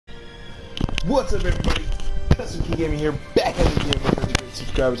What's up, everybody? Custom-Kit-Gamin here, back at it again with another great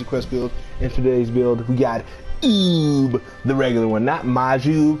subscribers request build. In today's build, we got Oob, the regular one, not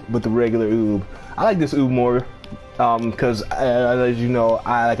Majoob, but the regular Oob. I like this Oob more, because as you know,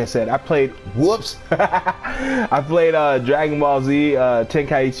 like I said, I played I played Dragon Ball Z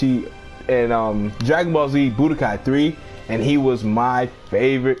Tenkaichi and Dragon Ball Z Budokai 3, and he was my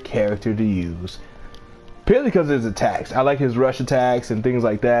favorite character to use. Purely because of his attacks. I like his rush attacks and things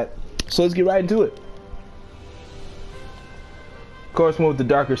like that. So let's get right into it. Of course, went with the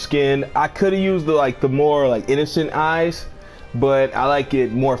darker skin. I could have used the more innocent eyes, but I like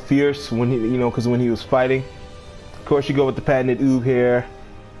it more fierce when he, because when he was fighting. Of course, you go with the patented Oob hair.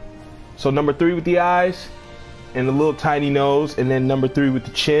 So number 3 with the eyes and the little tiny nose, and then number 3 with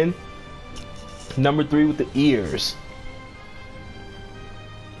the chin. Number 3 with the ears.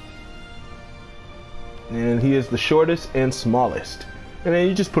 And he is the shortest and smallest. And then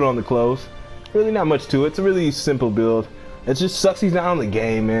you just put on the clothes. Really not much to it. It's a really simple build. It just sucks he's not on the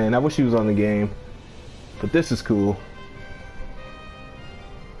game, man. I wish he was on the game. But this is cool.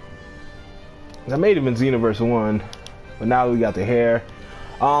 I made him in Xenoverse 1. But now we got the hair.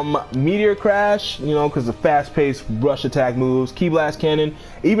 Meteor Crash, because the fast-paced rush attack moves. Ki Blast Cannon.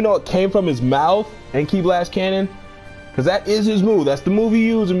 Even though it came from his mouth and Ki Blast Cannon. Because that is his move. That's the move he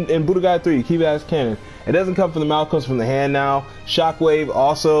used in Budokai 3, Ki Blast Cannon. It doesn't come from the mouth, it comes from the hand now. Shockwave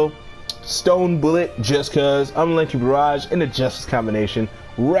also. Stone Bullet, just cause. Unrelenting Barrage, and the Justice combination.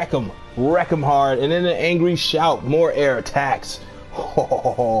 Wreck 'em hard. And then an Angry Shout, more air attacks.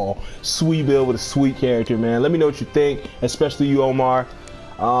 Oh, sweet build with a sweet character, man. Let me know what you think, especially you, Omar.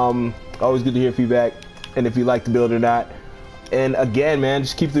 Always good to hear feedback, and if you like the build or not. And again, man,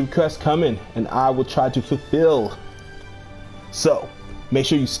 just keep the requests coming, and I will try to fulfill. So, make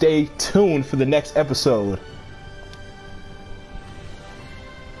sure you stay tuned for the next episode.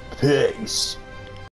 Peace.